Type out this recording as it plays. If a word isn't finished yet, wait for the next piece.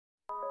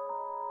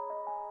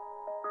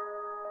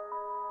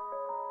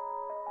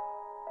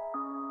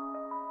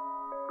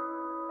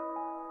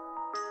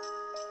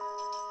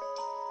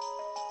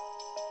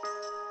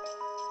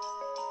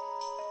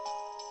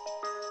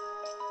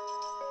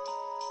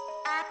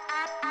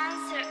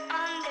Answer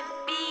on the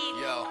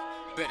beat. Yo,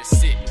 better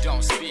sit and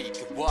don't speak.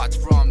 Watch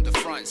from the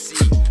front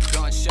seat.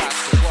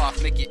 Gunshots go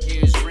off, make your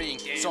ears ring.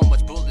 So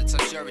much bullets,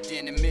 I'm sure it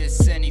didn't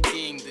miss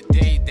anything. The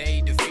day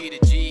they defeated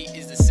G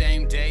is the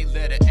same day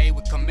letter A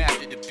would come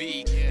after the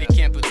B. They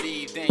can't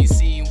believe they ain't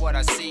seen what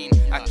I seen.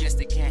 I guess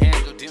they can't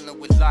handle dealing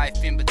with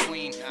life in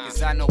between.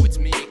 Cause I know it's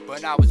me,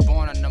 but I was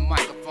born on the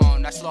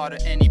microphone. I slaughter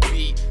any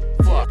beat.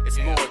 Fuck, it's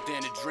more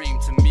than a dream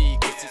to me,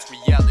 cause it's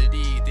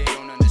reality. They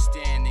don't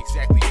understand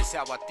exactly just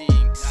how I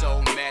think.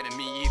 So mad at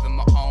me, even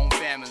my own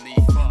family.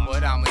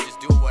 But I'ma just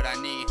do what I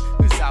need,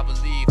 cause I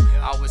believe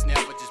I was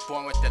never just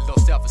born with that low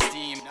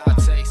self-esteem. I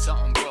take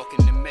something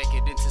broken and make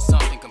it into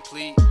something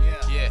complete.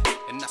 Yeah,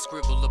 and I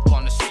scribble up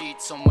on the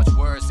sheet. So much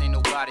words, ain't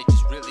nobody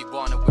just really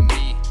want it with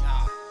me.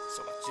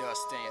 So I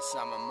just stay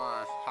inside my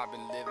mind. I've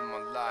been living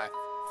my life,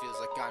 feels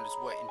like I'm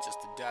just waiting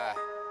just to die.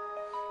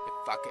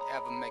 If I could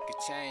ever make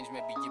a change,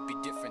 maybe it'd be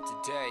different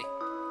today.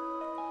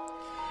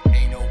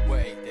 Ain't no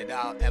way that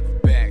I'll ever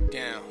back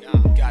down.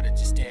 Gotta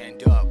just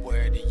stand up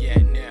where they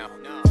at now.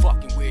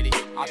 Fucking with it,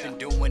 I've been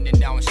doing it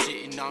now and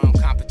shitting on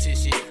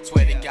competition.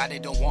 Swear to God they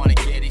don't wanna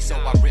get it, so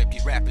I rip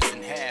these rappers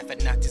in half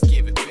and not just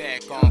give it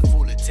back on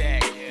full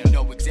attack. You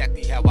know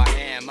exactly how I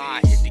am,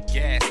 I hit the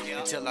gas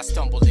until I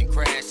stumble and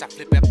crash. I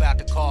flip up out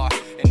the car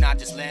and I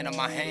just land on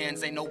my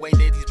hands. Ain't no way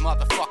that these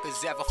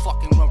motherfuckers ever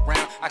fucking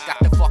around. I got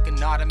the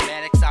fucking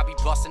automatics, I be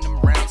busting them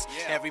rounds.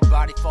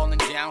 Everybody falling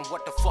down,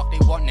 what the fuck they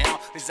want now?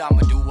 Cause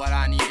I'ma do what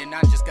I need and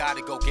I just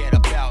gotta go get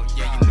about.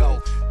 Yeah, you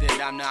know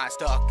that I'm not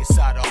stuck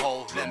inside a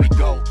hole, let me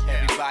go.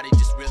 Everybody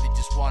just really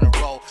just wanna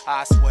roll.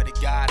 I swear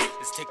to God,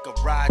 let's take a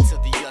ride to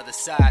the other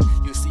side.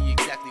 You'll see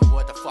exactly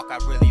what the fuck I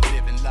really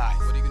live in life.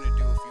 What are you gonna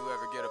do if you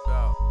ever get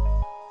about?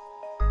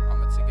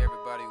 I'ma take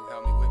everybody who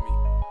helped me with me.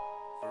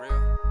 For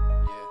real?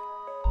 Yeah,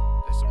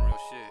 that's some real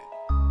shit,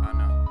 I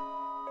know.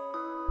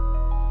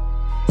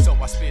 So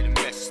I spit a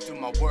message through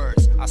my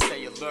words, I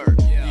stay alert,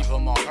 leave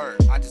them all hurt.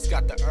 I just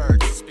got the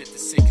urge to spit the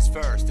sickest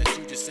verse that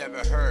you just ever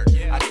heard.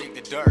 I dig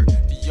the dirt,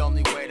 the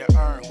only way to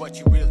earn what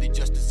you really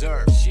just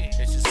deserve.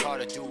 It's just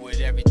hard to do it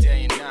every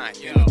day and night.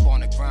 Been up on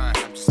the grind,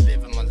 I'm just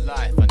living my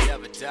life, I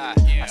never die.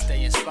 I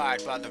stay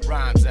inspired by the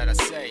rhymes that I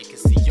say,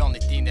 cause the only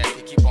thing that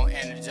can keep on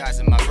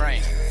energizing my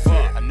brain.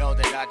 I know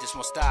that I just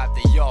won't stop,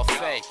 they all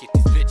fake. If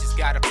these bitches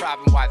got a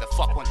problem, why the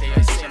fuck won't they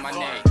say my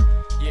name?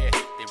 Yeah,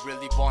 they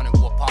really wanted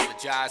to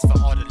apologize for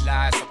all the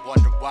lies. I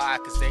wonder why,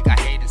 cause they got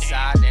hate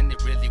inside and they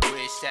really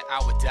wish that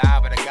I would die.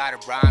 But I gotta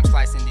rhyme,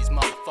 slicing these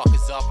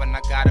motherfuckers up and I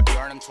gotta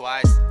burn them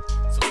twice.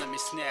 So let me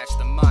snatch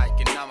the mic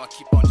and I'ma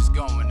keep on just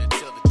going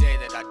until the day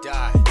that I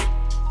die.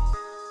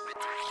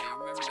 Hey,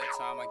 you remember that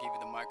time I gave you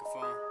the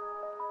microphone?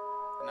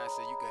 And I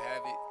said you could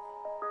have it?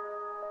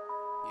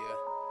 Yeah,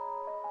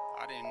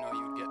 I didn't know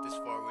you'd get this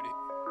far with it.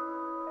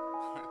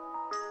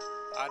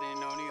 I didn't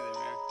know neither,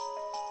 man.